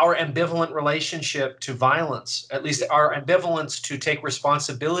ambivalent relationship to violence, at least our ambivalence to take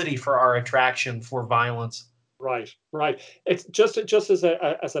responsibility for our attraction for violence. Right. It's just as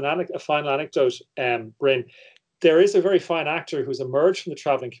a final anecdote, Bryn, there is a very fine actor who's emerged from the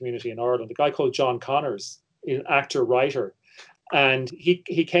traveling community in Ireland, a guy called John Connors, an actor-writer. And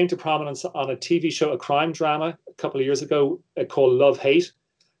he came to prominence on a TV show, a crime drama, a couple of years ago called Love Hate,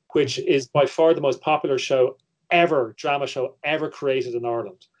 which is by far the most popular drama show ever created in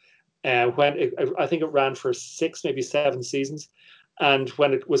Ireland. I think it ran for 6, maybe 7 seasons. And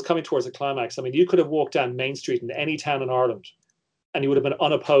when it was coming towards a climax, I mean, you could have walked down Main Street in any town in Ireland and you would have been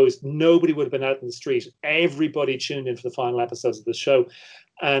unopposed. Nobody would have been out in the street. Everybody tuned in for the final episodes of the show.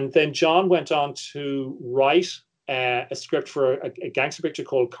 And then John went on to write a script for a gangster picture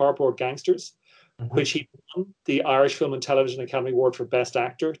called Cardboard Gangsters, which he won the Irish Film and Television Academy Award for Best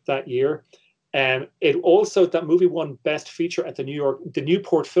Actor that year. That movie won Best Feature at the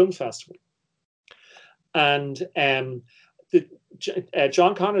Newport Film Festival. And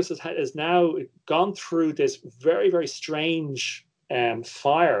John Connors has now gone through this very, very strange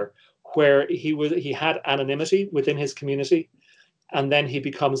fire where he had anonymity within his community, and then he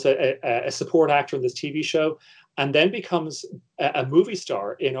becomes a support actor in this TV show, and then becomes a movie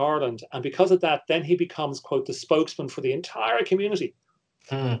star in Ireland. And because of that, then he becomes, quote, the spokesman for the entire community.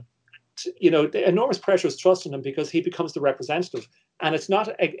 The enormous pressure is thrust on him because he becomes the representative. and it's not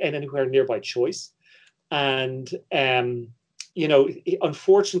anywhere near by choice. And you know,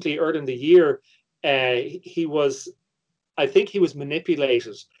 unfortunately, early in the year, I think he was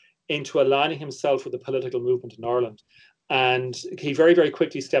manipulated into aligning himself with the political movement in Ireland. And he very, very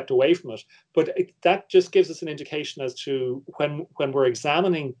quickly stepped away from it. But that just gives us an indication as to when we're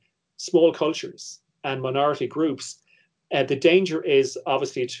examining small cultures and minority groups, the danger is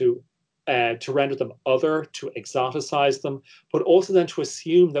obviously to render them other, to exoticize them, but also then to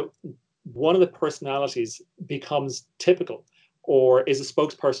assume that one of the personalities becomes typical or is a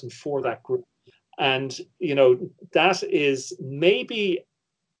spokesperson for that group. And, you know, that is maybe,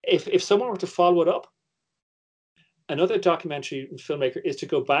 if someone were to follow it up, another documentary filmmaker is to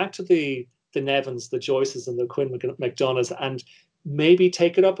go back to the Nevins, the Joyces, and the Quinn McDonaghs, and maybe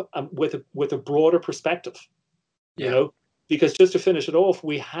take it up with a broader perspective. You know, because just to finish it off,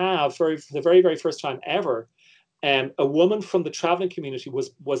 we have for the very, very first time ever, a woman from the traveling community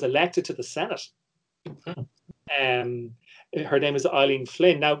was elected to the Senate. Her name is Eileen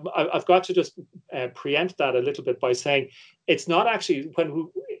Flynn. Now, I've got to just preempt that a little bit by saying it's not actually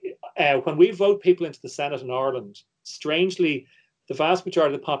when we vote people into the Senate in Ireland, strangely, the vast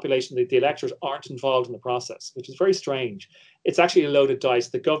majority of the population, the electors, aren't involved in the process, which is very strange. It's actually a loaded dice.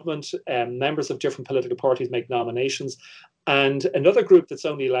 The government, members of different political parties make nominations. And another group that's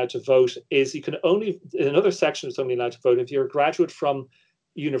only allowed to vote is another section that's only allowed to vote if you're a graduate from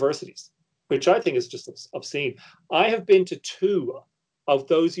universities, which I think is just obscene. I have been to 2 of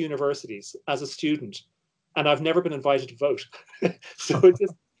those universities as a student, and I've never been invited to vote. So it's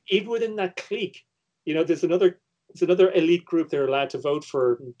just, even within that clique, you know, there's another elite group that are allowed to vote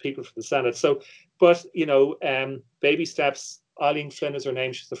for people for the Senate. So, but, you know, baby steps. Eileen Flynn is her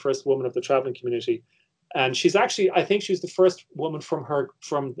name. She's the first woman of the traveling community. And she's actually, I think she's the first woman from her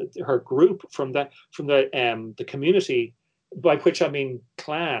group, from the community, by which I mean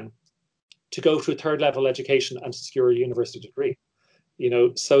clan, to go through 3rd level education and secure a university degree. You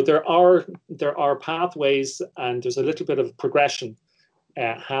know, so there are pathways, and there's a little bit of progression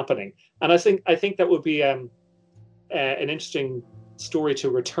happening. And I think that would be an interesting story to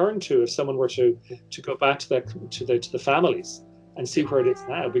return to if someone were to go back to the families and see where it is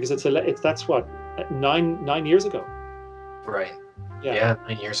now, because that's what 9 years ago. Right. Yeah,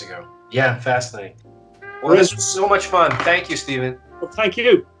 9 years ago. Yeah, fascinating. Well, this was so much fun. Thank you, Stephen. Well, thank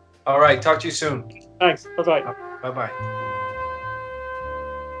you. All right. Talk to you soon. Thanks. Bye-bye. Bye-bye.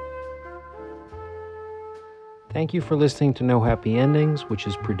 Thank you for listening to No Happy Endings, which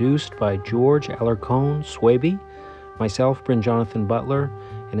is produced by George Alarcon Swaby, myself, Bryn Jonathan Butler,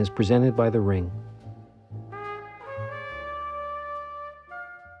 and is presented by The Ring.